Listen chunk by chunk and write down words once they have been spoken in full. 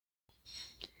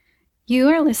You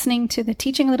are listening to the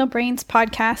Teaching Little Brains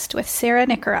podcast with Sarah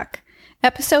Nicoruk,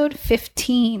 episode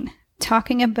 15,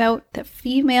 talking about the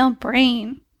female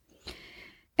brain.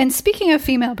 And speaking of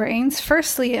female brains,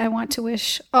 firstly, I want to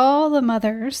wish all the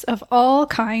mothers of all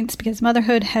kinds, because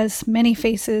motherhood has many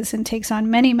faces and takes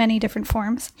on many, many different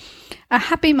forms, a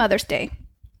happy Mother's Day.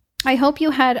 I hope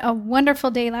you had a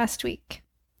wonderful day last week.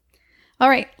 All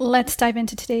right, let's dive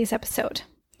into today's episode.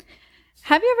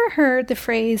 Have you ever heard the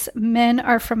phrase, men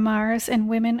are from Mars and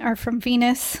women are from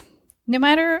Venus? No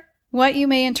matter what you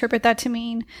may interpret that to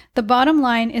mean, the bottom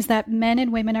line is that men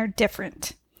and women are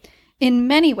different in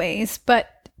many ways,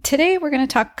 but today we're going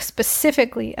to talk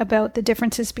specifically about the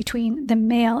differences between the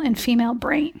male and female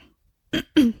brain.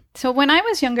 So when I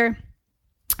was younger,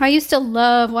 I used to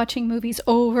love watching movies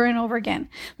over and over again,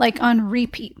 like on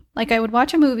repeat. Like I would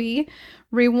watch a movie,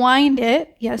 rewind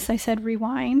it. Yes, I said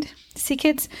rewind. See,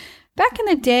 kids, back in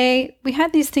the day, we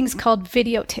had these things called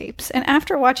videotapes, and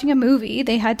after watching a movie,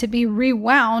 they had to be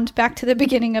rewound back to the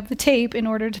beginning of the tape in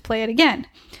order to play it again.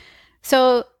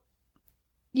 So,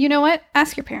 you know what?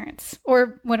 Ask your parents.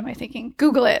 Or what am I thinking?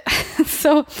 Google it.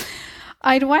 So,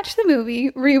 I'd watch the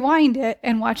movie, rewind it,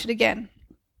 and watch it again.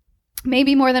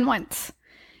 Maybe more than once.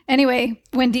 Anyway,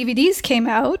 when DVDs came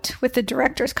out with the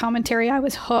director's commentary, I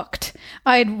was hooked.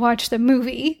 I'd watch the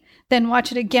movie, then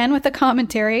watch it again with the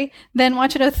commentary, then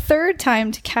watch it a third time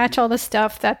to catch all the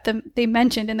stuff that they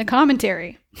mentioned in the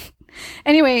commentary.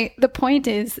 Anyway, the point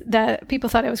is that people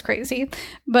thought I was crazy,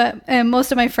 but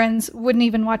most of my friends wouldn't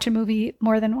even watch a movie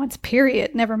more than once,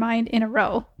 period, never mind in a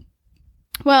row.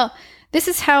 Well, this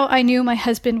is how I knew my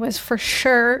husband was for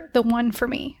sure the one for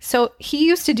me. So he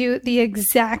used to do the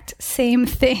exact same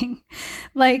thing.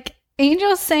 Like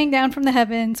angels sang down from the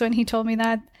heavens when he told me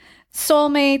that.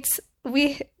 Soulmates.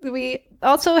 We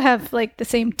also have like the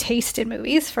same taste in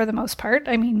movies for the most part.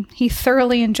 I mean, he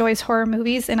thoroughly enjoys horror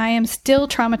movies, and I am still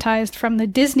traumatized from the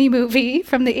Disney movie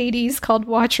from the 80s called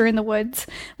Watcher in the Woods.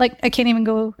 Like I can't even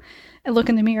go look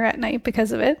in the mirror at night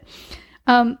because of it.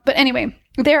 But anyway,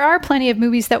 there are plenty of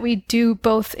movies that we do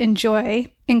both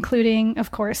enjoy, including,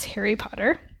 of course, Harry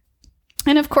Potter.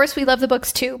 And of course, we love the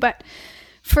books too, but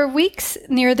for weeks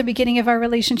near the beginning of our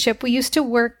relationship, we used to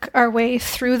work our way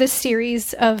through the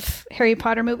series of Harry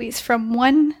Potter movies from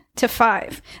 1 to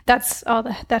 5. That's all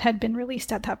that had been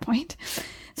released at that point.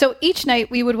 So each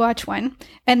night we would watch one.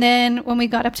 And then when we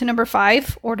got up to number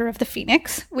 5, Order of the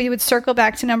Phoenix, we would circle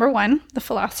back to number 1, The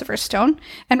Philosopher's Stone,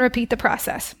 and repeat the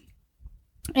process.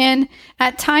 And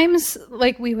at times,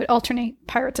 like we would alternate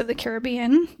Pirates of the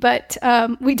Caribbean, but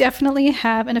we definitely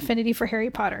have an affinity for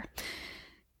Harry Potter.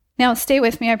 Now, stay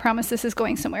with me. I promise this is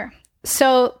going somewhere.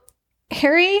 So,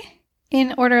 Harry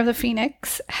in Order of the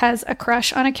Phoenix has a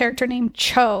crush on a character named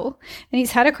Cho, and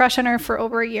he's had a crush on her for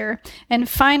over a year. And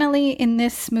finally, in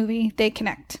this movie, they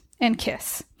connect and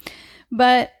kiss.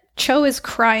 But Cho is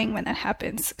crying when that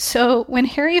happens. So, when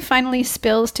Harry finally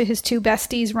spills to his two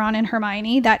besties, Ron and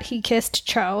Hermione, that he kissed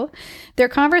Cho, their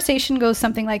conversation goes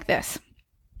something like this.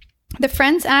 The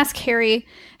friends ask Harry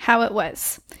how it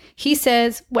was. He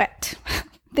says, wet.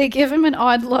 They give him an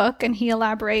odd look, and he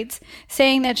elaborates,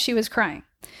 saying that she was crying.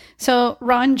 So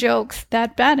Ron jokes,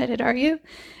 that bad at it, are you?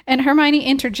 And Hermione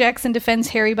interjects and defends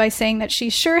Harry by saying that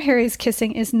she's sure Harry's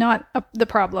kissing is not the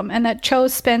problem, and that Cho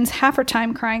spends half her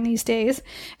time crying these days.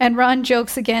 And Ron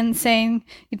jokes again, saying,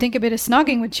 you'd think a bit of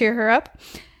snogging would cheer her up.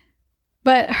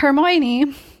 But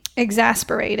Hermione,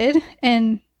 exasperated,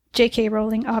 and J.K.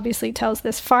 Rowling obviously tells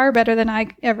this far better than I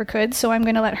ever could, so I'm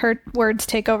going to let her words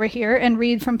take over here and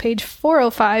read from page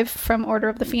 405 from Order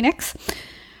of the Phoenix.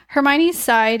 Hermione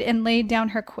sighed and laid down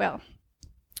her quill.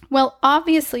 Well,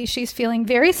 obviously she's feeling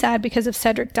very sad because of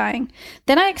Cedric dying.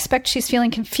 Then I expect she's feeling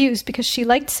confused because she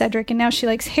liked Cedric and now she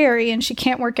likes Harry and she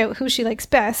can't work out who she likes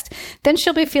best. Then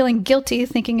she'll be feeling guilty,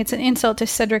 thinking it's an insult to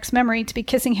Cedric's memory to be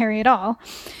kissing Harry at all.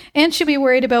 And she'll be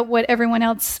worried about what everyone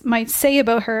else might say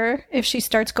about her if she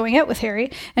starts going out with Harry.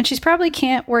 And she's probably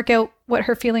can't work out what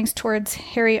her feelings towards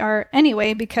Harry are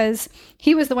anyway, because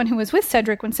he was the one who was with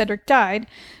Cedric when Cedric died.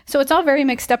 So it's all very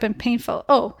mixed up and painful.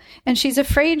 Oh, and she's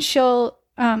afraid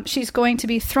she's going to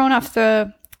be thrown off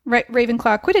the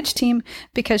Ravenclaw Quidditch team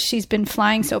because she's been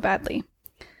flying so badly.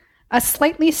 A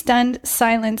slightly stunned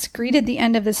silence greeted the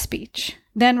end of the speech.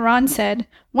 Then Ron said,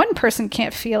 one person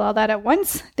can't feel all that at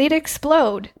once. They'd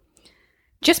explode.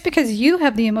 Just because you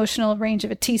have the emotional range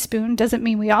of a teaspoon doesn't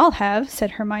mean we all have,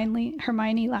 said Hermione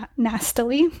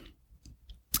nastily.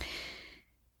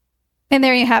 And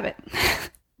there you have it.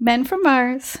 Men from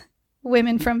Mars,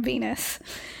 women from Venus.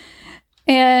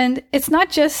 And it's not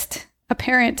just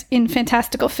apparent in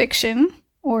fantastical fiction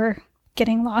or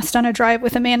getting lost on a drive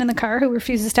with a man in the car who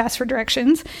refuses to ask for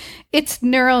directions. It's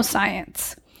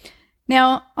neuroscience.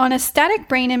 Now, on a static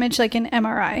brain image like an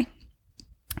MRI,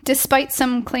 despite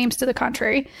some claims to the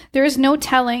contrary, there is no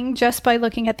telling just by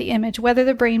looking at the image whether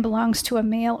the brain belongs to a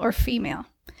male or female.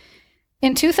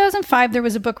 In 2005, there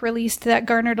was a book released that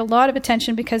garnered a lot of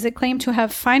attention because it claimed to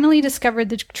have finally discovered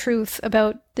the truth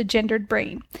about the gendered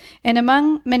brain. And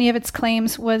among many of its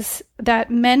claims was that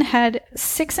men had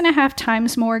 6.5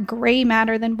 times more gray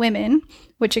matter than women,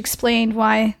 which explained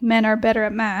why men are better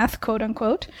at math, quote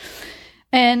unquote.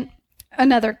 And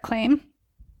another claim,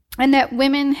 and that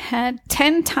women had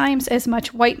 10 times as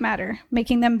much white matter,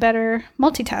 making them better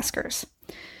multitaskers.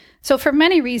 So for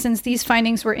many reasons, these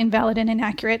findings were invalid and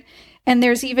inaccurate, and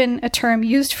there's even a term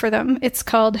used for them. It's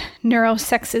called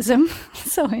neurosexism.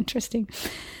 So interesting.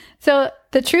 So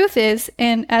the truth is,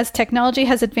 and as technology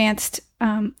has advanced,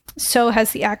 so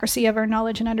has the accuracy of our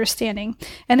knowledge and understanding.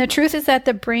 And the truth is that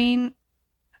the brain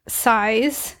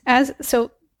size,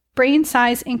 brain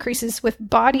size increases with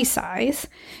body size,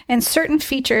 and certain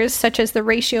features such as the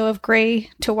ratio of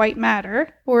gray to white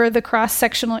matter, or the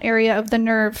cross-sectional area of the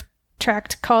nerve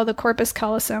tract called the corpus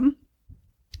callosum,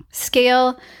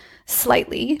 scale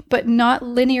slightly, but not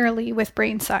linearly with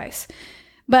brain size.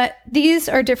 But these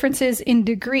are differences in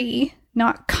degree,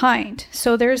 not kind.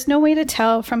 So there's no way to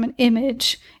tell from an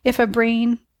image if a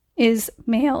brain is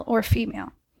male or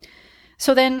female.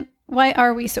 So then, why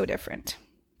are we so different?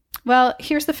 Well,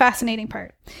 here's the fascinating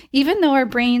part. Even though our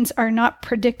brains are not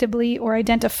predictably or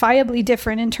identifiably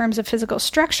different in terms of physical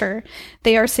structure,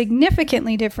 they are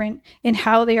significantly different in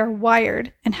how they are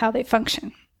wired and how they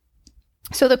function.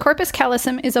 So the corpus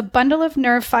callosum is a bundle of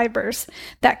nerve fibers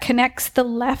that connects the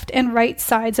left and right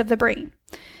sides of the brain.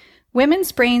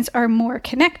 Women's brains are more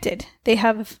connected. They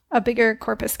have a bigger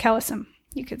corpus callosum,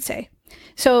 you could say.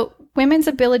 So women's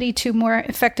ability to more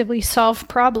effectively solve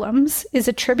problems is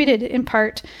attributed in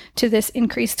part to this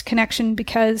increased connection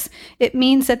because it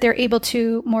means that they're able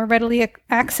to more readily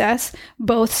access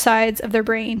both sides of their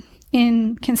brain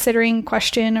in considering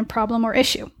question, a problem, or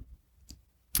issue.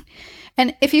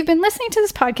 And if you've been listening to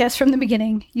this podcast from the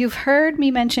beginning, you've heard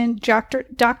me mention Dr.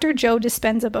 Joe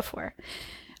Dispenza before.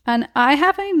 And I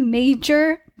have a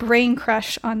major brain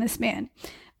crush on this man.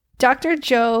 Dr.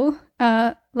 Joe,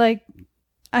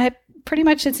 pretty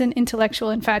much it's an intellectual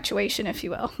infatuation, if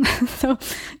you will. So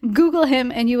Google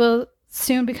him and you will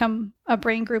soon become a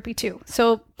brain groupie too.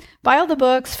 So buy all the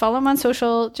books, follow him on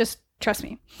social, just trust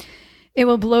me. It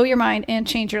will blow your mind and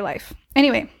change your life.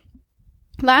 Anyway,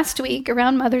 last week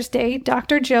around Mother's Day,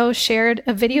 Dr. Joe shared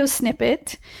a video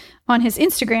snippet on his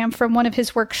Instagram from one of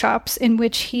his workshops in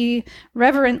which he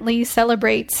reverently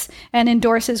celebrates and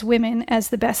endorses women as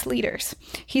the best leaders.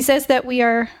 He says that we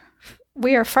are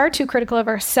far too critical of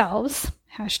ourselves,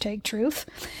 #truth,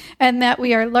 and that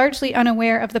we are largely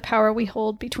unaware of the power we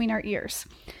hold between our ears.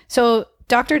 So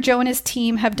Dr. Joe and his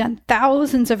team have done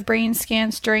thousands of brain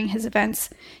scans during his events.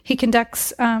 He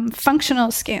conducts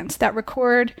functional scans that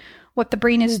record what the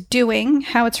brain is doing,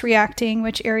 how it's reacting,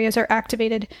 which areas are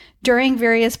activated during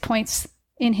various points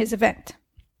in his event.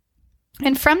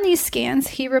 And from these scans,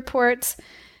 he reports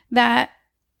that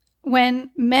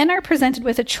when men are presented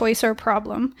with a choice or a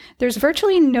problem, there's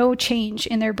virtually no change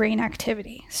in their brain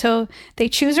activity. So they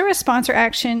choose a response or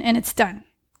action and it's done.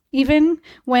 Even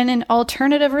when an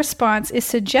alternative response is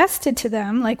suggested to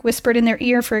them, like whispered in their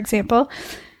ear, for example,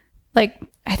 like,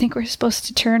 I think we're supposed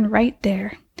to turn right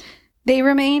there, they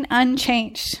remain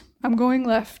unchanged. I'm going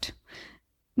left.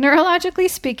 Neurologically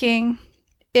speaking,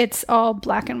 it's all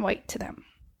black and white to them.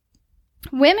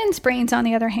 Women's brains, on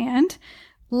the other hand,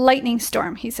 lightning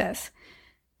storm, he says.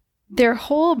 Their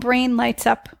whole brain lights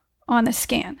up on the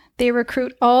scan. They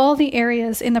recruit all the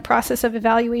areas in the process of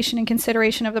evaluation and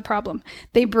consideration of the problem.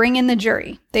 They bring in the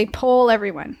jury. They poll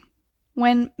everyone.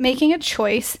 When making a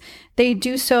choice, they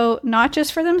do so not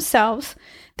just for themselves.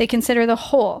 They consider the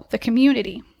whole, the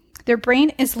community. Their brain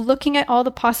is looking at all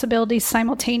the possibilities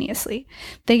simultaneously.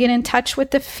 They get in touch with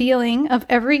the feeling of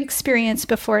every experience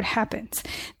before it happens.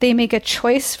 They make a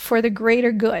choice for the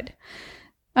greater good,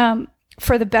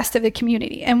 for the best of the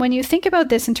community. And when you think about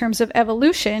this in terms of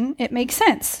evolution, it makes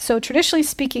sense. So traditionally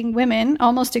speaking, women,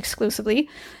 almost exclusively,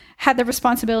 had the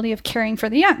responsibility of caring for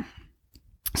the young.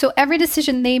 So every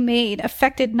decision they made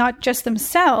affected not just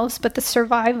themselves, but the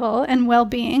survival and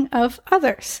well-being of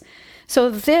others. So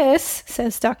this,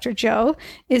 says Dr. Joe,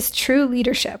 is true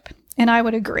leadership, and I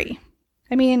would agree.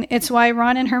 I mean, it's why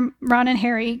Ron and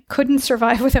Harry couldn't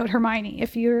survive without Hermione.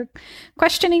 If you're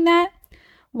questioning that,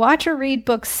 watch or read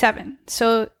book 7.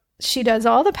 So she does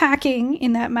all the packing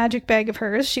in that magic bag of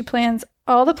hers. She plans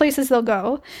all the places they'll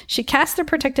go. She casts their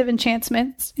protective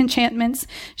enchantments.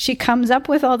 She comes up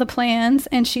with all the plans,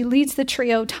 and she leads the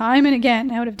trio time and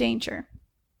again out of danger.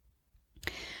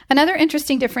 Another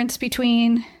interesting difference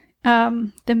between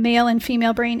the male and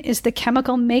female brain is the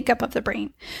chemical makeup of the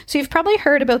brain. So you've probably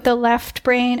heard about the left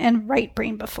brain and right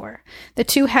brain before, the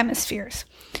two hemispheres.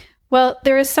 Well,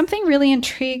 there's some really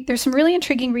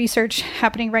intriguing research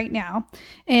happening right now,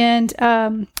 and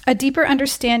a deeper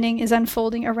understanding is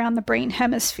unfolding around the brain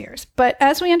hemispheres. But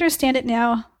as we understand it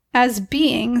now, as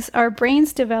beings, our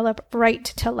brains develop right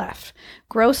to left,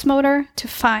 gross motor to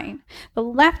fine. The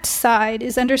left side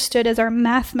is understood as our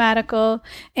mathematical,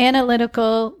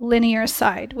 analytical, linear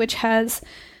side, which has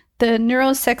the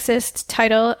neurosexist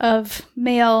title of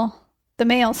the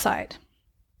male side.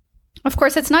 Of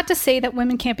course, it's not to say that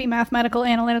women can't be mathematical,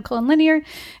 analytical, and linear.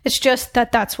 It's just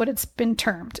that that's what it's been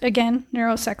termed. Again,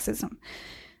 neurosexism.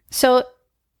 So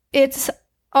it's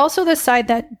also the side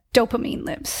that dopamine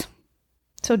lives.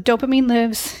 So dopamine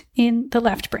lives in the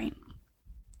left brain.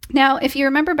 Now, if you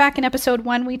remember back in episode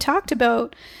 1, we talked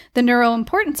about the neural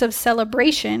importance of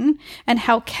celebration and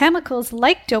how chemicals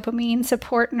like dopamine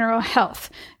support neural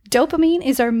health. Dopamine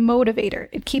is our motivator.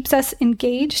 It keeps us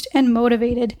engaged and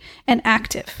motivated and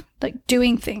active, like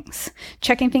doing things,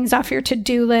 checking things off your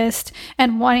to-do list,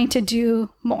 and wanting to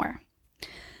do more.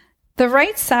 The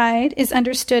right side is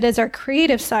understood as our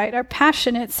creative side, our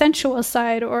passionate, sensual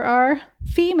side, or our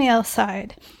female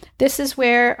side. This is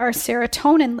where our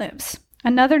serotonin lives,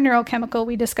 another neurochemical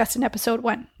we discussed in episode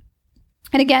 1.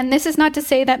 And again, this is not to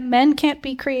say that men can't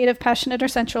be creative, passionate, or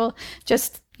sensual,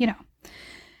 just,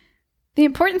 The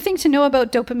important thing to know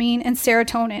about dopamine and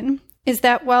serotonin is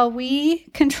that while we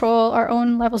control our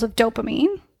own levels of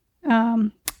dopamine,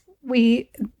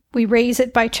 we raise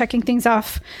it by checking things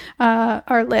off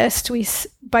our list,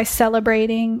 by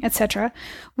celebrating, etc.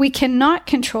 We cannot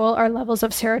control our levels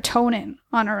of serotonin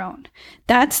on our own.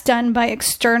 That's done by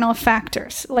external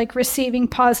factors like receiving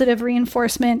positive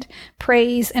reinforcement,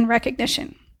 praise, and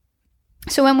recognition.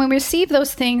 So when we receive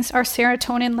those things, our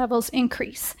serotonin levels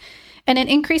increase. And an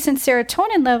increase in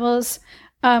serotonin levels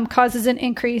causes an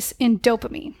increase in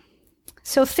dopamine.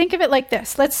 So think of it like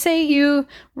this. Let's say you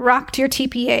rocked your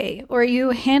TPA, or you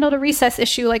handled a recess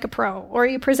issue like a pro, or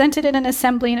you presented in an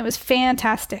assembly and it was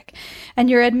fantastic.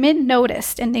 And your admin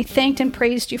noticed and they thanked and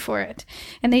praised you for it.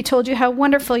 And they told you how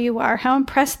wonderful you are, how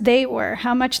impressed they were,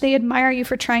 how much they admire you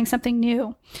for trying something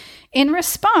new. In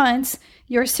response,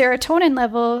 your serotonin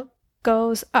level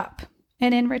goes up.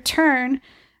 And in turn,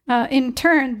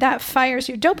 that fires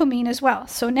your dopamine as well.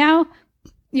 So now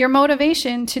your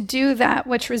motivation to do that,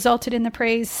 which resulted in the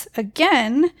praise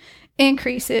again,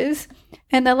 increases,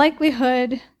 and the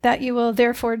likelihood that you will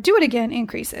therefore do it again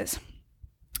increases.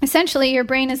 Essentially, your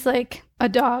brain is like a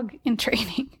dog in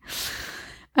training.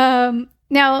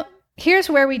 Now, here's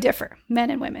where we differ,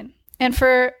 men and women. And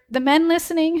for the men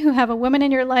listening who have a woman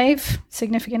in your life,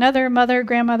 significant other, mother,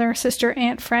 grandmother, sister,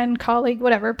 aunt, friend, colleague,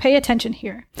 whatever, pay attention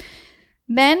here.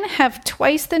 Men have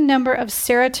twice the number of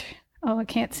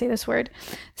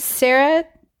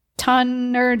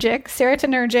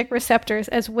serotonergic receptors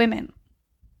as women.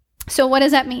 So what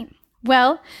does that mean?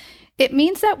 Well, it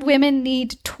means that women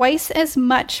need twice as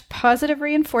much positive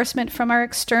reinforcement from our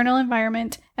external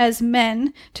environment as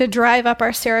men to drive up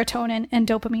our serotonin and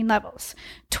dopamine levels.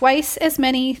 Twice as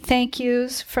many thank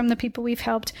yous from the people we've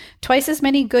helped, twice as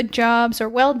many good jobs or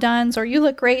well dones or you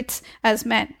look great as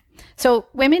men. So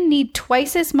women need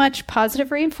twice as much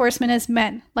positive reinforcement as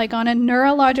men, like on a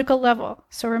neurological level.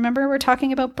 So remember, we're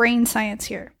talking about brain science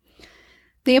here.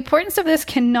 The importance of this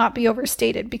cannot be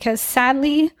overstated because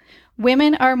sadly,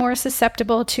 women are more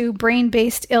susceptible to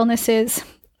brain-based illnesses,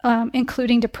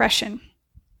 including depression.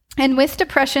 And with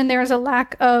depression, there is a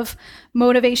lack of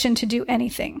motivation to do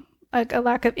anything, like a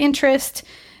lack of interest,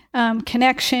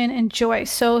 connection, and joy.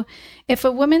 So if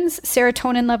a woman's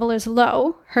serotonin level is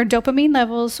low, her dopamine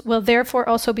levels will therefore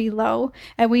also be low.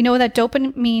 And we know that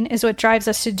dopamine is what drives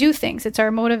us to do things. It's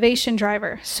our motivation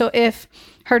driver. So if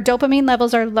her dopamine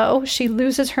levels are low, she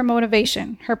loses her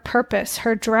motivation, her purpose,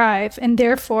 her drive, and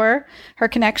therefore her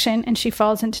connection, and she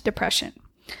falls into depression.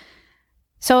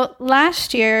 So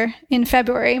last year in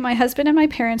February, my husband and my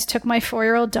parents took my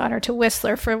 4-year-old daughter to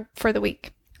Whistler for the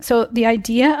week. So the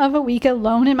idea of a week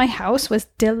alone in my house was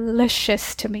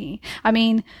delicious to me. I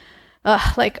mean,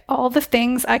 like all the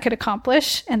things I could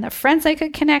accomplish and the friends I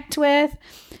could connect with.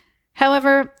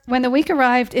 However, when the week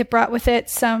arrived, it brought with it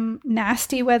some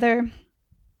nasty winter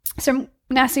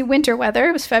weather.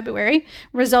 It was February,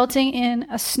 resulting in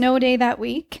a snow day that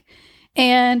week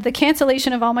and the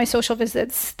cancellation of all my social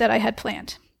visits that I had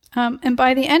planned. And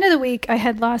by the end of the week, I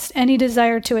had lost any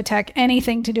desire to attack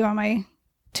anything to do on my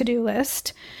to-do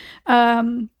list.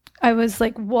 I was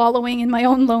like wallowing in my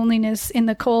own loneliness in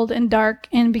the cold and dark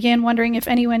and began wondering if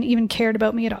anyone even cared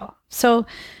about me at all. So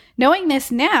knowing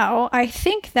this now, I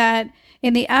think that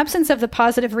in the absence of the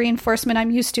positive reinforcement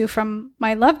I'm used to from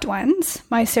my loved ones,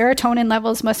 my serotonin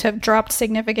levels must have dropped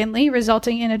significantly,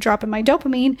 resulting in a drop in my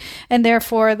dopamine and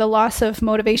therefore the loss of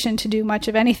motivation to do much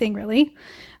of anything really.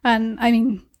 And I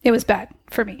mean, it was bad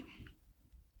for me.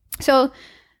 So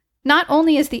not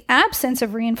only is the absence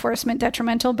of reinforcement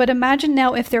detrimental, but imagine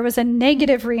now if there was a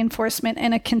negative reinforcement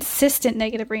and a consistent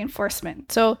negative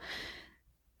reinforcement. So,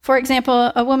 for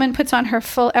example, a woman puts on her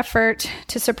full effort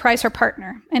to surprise her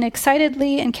partner, and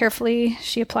excitedly and carefully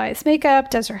she applies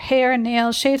makeup, does her hair and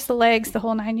nails, shaves the legs, the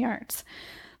whole 9 yards.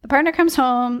 The partner comes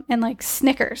home and like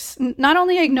snickers, not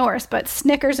only ignores, but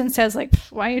snickers and says like,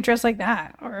 why are you dressed like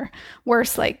that? Or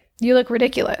worse, like, you look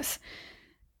ridiculous.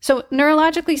 So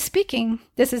neurologically speaking,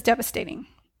 this is devastating.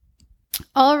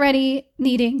 Already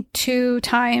needing 2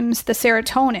 times the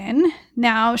serotonin,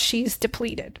 now she's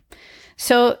depleted.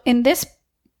 So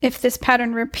if this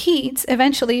pattern repeats,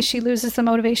 eventually she loses the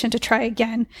motivation to try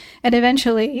again, and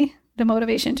eventually the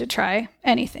motivation to try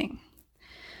anything.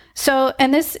 So,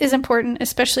 and this is important,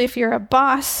 especially if you're a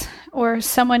boss or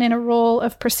someone in a role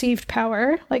of perceived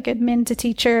power, like admin to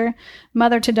teacher,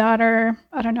 mother to daughter,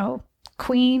 I don't know,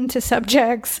 queen to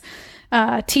subjects,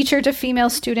 teacher to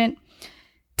female student.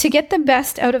 To get the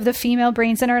best out of the female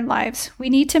brains in our lives,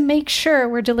 we need to make sure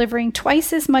we're delivering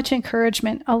twice as much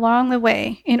encouragement along the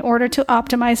way in order to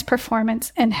optimize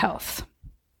performance and health.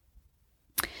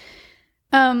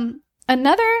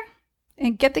 Another,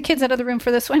 and get the kids out of the room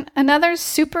for this one, another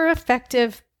super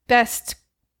effective best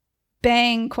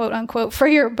bang, quote unquote, for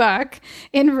your buck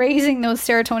in raising those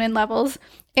serotonin levels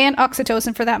and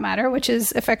oxytocin for that matter, which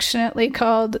is affectionately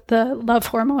called the love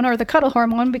hormone or the cuddle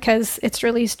hormone because it's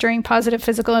released during positive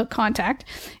physical contact,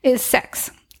 is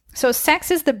sex. So sex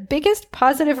is the biggest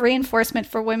positive reinforcement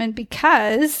for women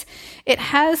because it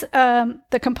has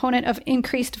the component of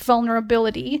increased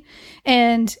vulnerability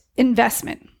and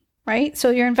investment, right?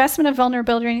 So your investment of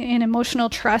vulnerability and emotional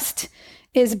trust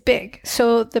is big.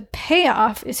 So the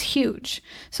payoff is huge.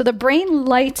 So the brain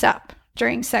lights up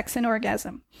during sex and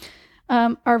orgasm.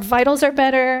 Our vitals are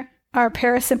better. Our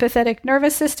parasympathetic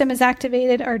nervous system is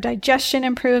activated. Our digestion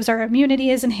improves. Our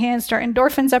immunity is enhanced. Our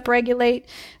endorphins upregulate.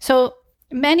 So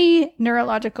many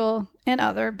neurological and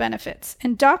other benefits.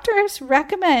 And doctors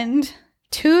recommend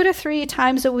 2 to 3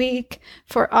 times a week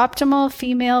for optimal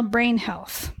female brain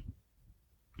health.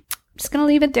 I'm just going to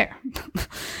leave it there.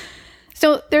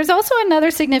 So there's also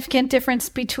another significant difference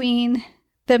between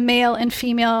the male and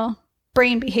female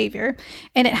brain behavior,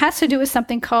 and it has to do with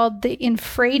something called the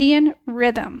infradian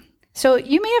rhythm. So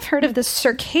you may have heard of the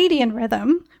circadian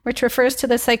rhythm, which refers to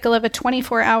the cycle of a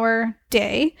 24-hour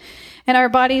day, and our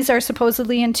bodies are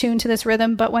supposedly in tune to this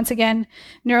rhythm, but once again,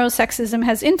 neurosexism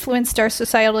has influenced our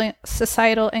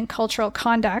societal and cultural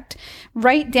conduct,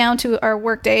 right down to our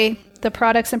workday, the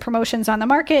products and promotions on the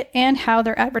market, and how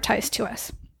they're advertised to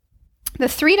us. The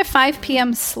 3 to 5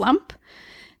 p.m. slump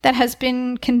that has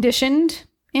been conditioned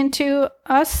into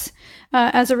us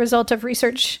as a result of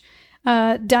research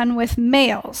done with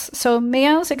males. So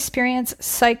males experience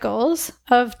cycles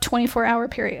of 24-hour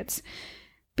periods.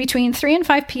 Between 3 and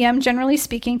 5 p.m., generally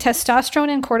speaking, testosterone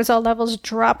and cortisol levels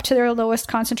drop to their lowest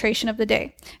concentration of the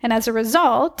day. And as a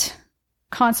result,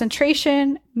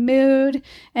 concentration, mood,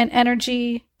 and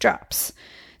energy drops.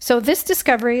 So this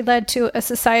discovery led to a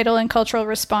societal and cultural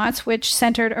response, which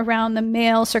centered around the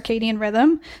male circadian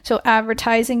rhythm. So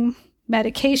advertising,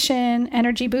 medication,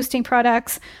 energy boosting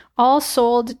products, all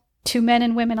sold to men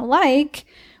and women alike,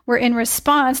 were in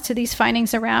response to these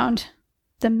findings around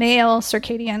the male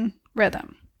circadian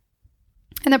rhythm.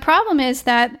 And the problem is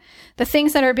that the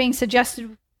things that are being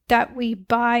suggested that we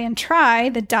buy and try,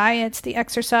 the diets, the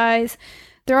exercise,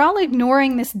 they're all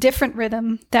ignoring this different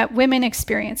rhythm that women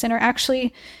experience and are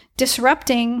actually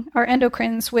disrupting our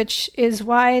endocrines, which is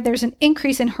why there's an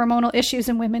increase in hormonal issues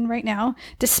in women right now,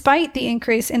 despite the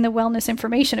increase in the wellness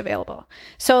information available.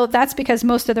 So that's because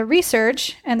most of the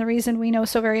research, and the reason we know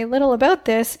so very little about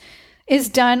this, is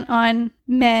done on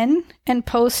men and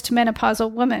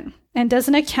post-menopausal women, and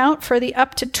doesn't account for the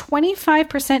up to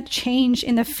 25% change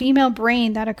in the female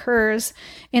brain that occurs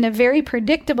in a very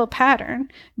predictable pattern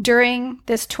during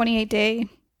this 28-day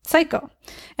cycle,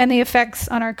 and the effects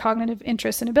on our cognitive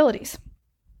interests and abilities.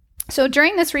 So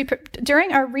during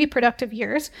our reproductive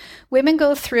years, women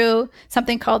go through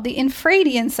something called the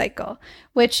infradian cycle,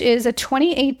 which is a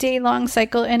 28-day long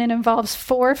cycle, and it involves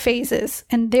 4 phases,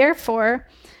 and therefore,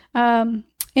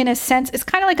 in a sense, it's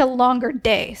kind of like a longer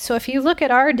day. So if you look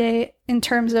at our day in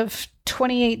terms of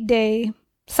 28-day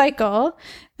cycle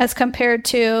as compared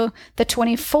to the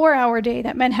 24-hour day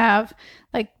that men have.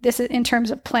 Like, this is in terms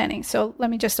of planning. So let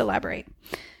me just elaborate.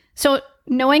 So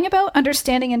knowing about,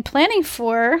 understanding, and planning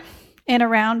for and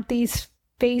around these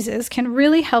phases can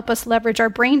really help us leverage our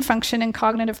brain function and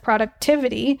cognitive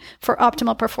productivity for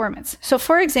optimal performance. So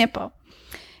for example,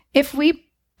 if we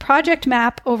project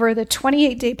map over the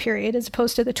 28-day period as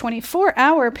opposed to the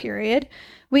 24-hour period,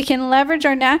 we can leverage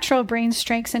our natural brain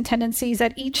strengths and tendencies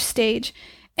at each stage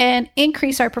and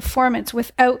increase our performance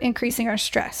without increasing our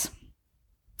stress.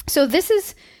 So this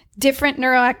is different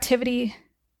neuroactivity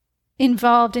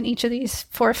involved in each of these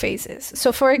 4 phases.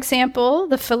 So for example,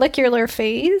 the follicular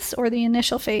phase, or the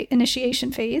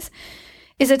initiation phase,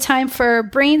 is a time for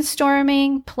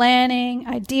brainstorming, planning,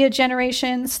 idea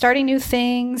generation, starting new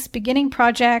things, beginning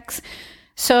projects.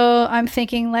 So I'm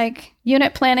thinking like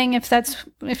unit planning,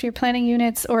 if you're planning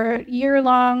units, or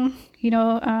year-long,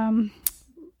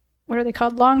 what are they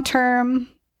called? Long-term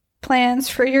plans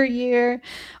for your year,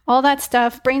 all that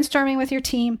stuff, brainstorming with your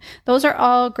team. Those are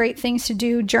all great things to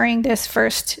do during this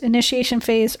first initiation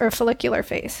phase or follicular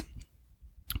phase.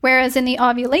 Whereas in the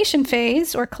ovulation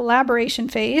phase or collaboration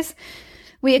phase,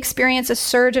 we experience a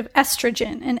surge of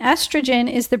estrogen. And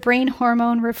estrogen is the brain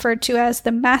hormone referred to as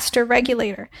the master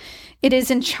regulator. It is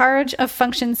in charge of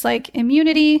functions like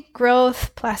immunity,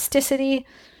 growth, plasticity.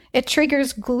 It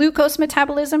triggers glucose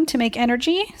metabolism to make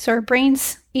energy. So our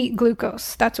brains eat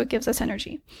glucose. That's what gives us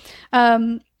energy.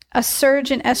 A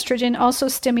surge in estrogen also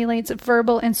stimulates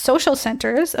verbal and social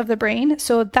centers of the brain.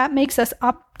 So that makes us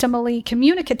optimally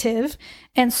communicative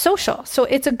and social. So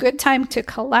it's a good time to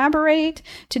collaborate,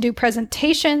 to do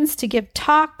presentations, to give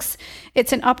talks.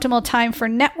 It's an optimal time for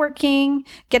networking,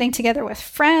 getting together with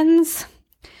friends.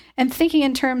 And thinking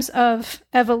in terms of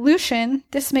evolution,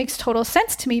 this makes total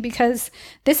sense to me because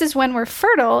this is when we're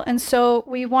fertile, and so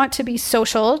we want to be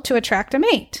social to attract a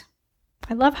mate.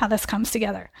 I love how this comes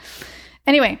together.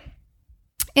 Anyway,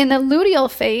 in the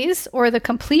luteal phase, or the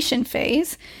completion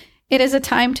phase, it is a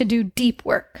time to do deep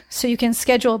work. So you can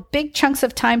schedule big chunks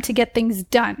of time to get things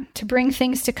done, to bring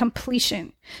things to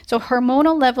completion. So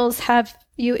hormonal levels have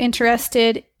you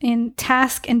interested in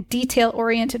task and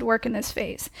detail-oriented work in this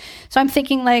phase. So I'm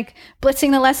thinking like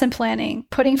blitzing the lesson planning,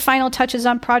 putting final touches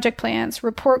on project plans,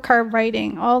 report card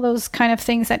writing, all those kind of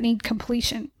things that need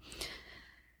completion.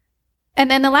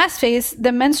 And then the last phase,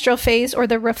 the menstrual phase or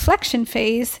the reflection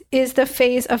phase, is the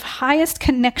phase of highest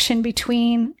connection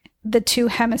between the 2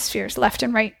 hemispheres, left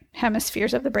and right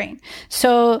hemispheres of the brain.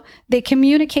 So they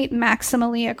communicate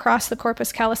maximally across the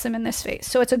corpus callosum in this phase.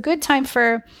 So it's a good time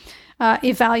for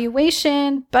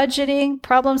evaluation, budgeting,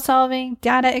 problem solving,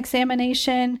 data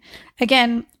examination,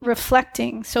 again,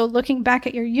 reflecting. So looking back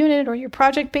at your unit or your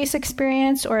project-based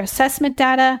experience or assessment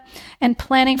data and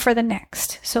planning for the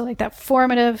next. So like that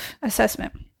formative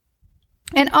assessment.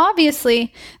 And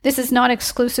obviously, this is not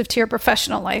exclusive to your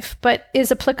professional life, but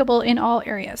is applicable in all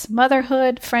areas: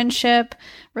 motherhood, friendship,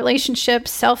 relationships,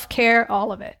 self-care,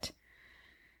 all of it.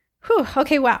 Whew,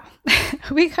 okay, wow.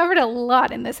 We covered a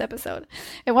lot in this episode.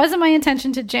 It wasn't my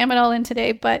intention to jam it all in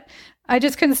today, but I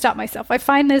just couldn't stop myself. I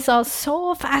find this all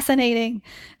so fascinating,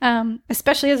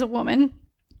 especially as a woman.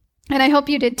 And I hope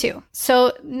you did too.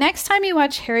 So next time you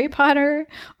watch Harry Potter,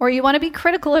 or you want to be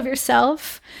critical of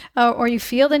yourself, or you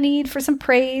feel the need for some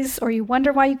praise, or you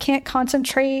wonder why you can't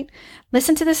concentrate,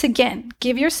 listen to this again.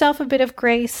 Give yourself a bit of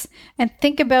grace and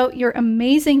think about your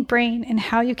amazing brain and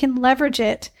how you can leverage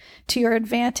it to your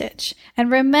advantage.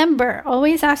 And remember,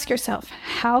 always ask yourself,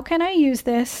 how can I use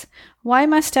this? Why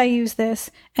must I use this?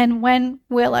 And when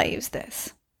will I use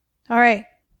this? All right.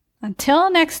 Until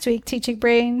next week, Teaching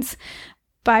Brains.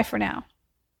 Bye for now.